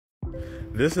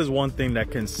This is one thing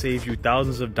that can save you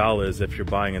thousands of dollars if you're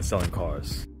buying and selling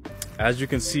cars. As you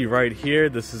can see right here,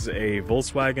 this is a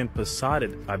Volkswagen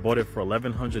Passat. I bought it for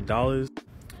 $1,100.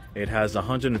 It has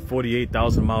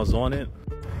 148,000 miles on it,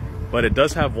 but it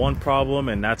does have one problem,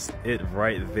 and that's it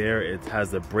right there. It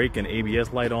has the brake and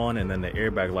ABS light on, and then the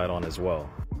airbag light on as well.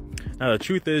 Now, the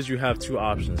truth is you have two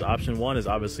options. Option one is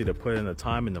obviously to put in the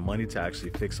time and the money to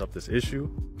actually fix up this issue.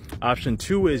 Option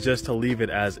two is just to leave it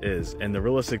as is. And the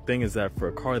realistic thing is that for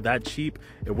a car that cheap,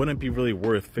 it wouldn't be really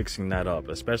worth fixing that up,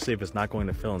 especially if it's not going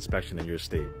to fail inspection in your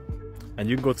state. And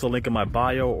you can go to the link in my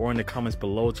bio or in the comments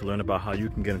below to learn about how you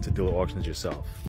can get into dealer auctions yourself.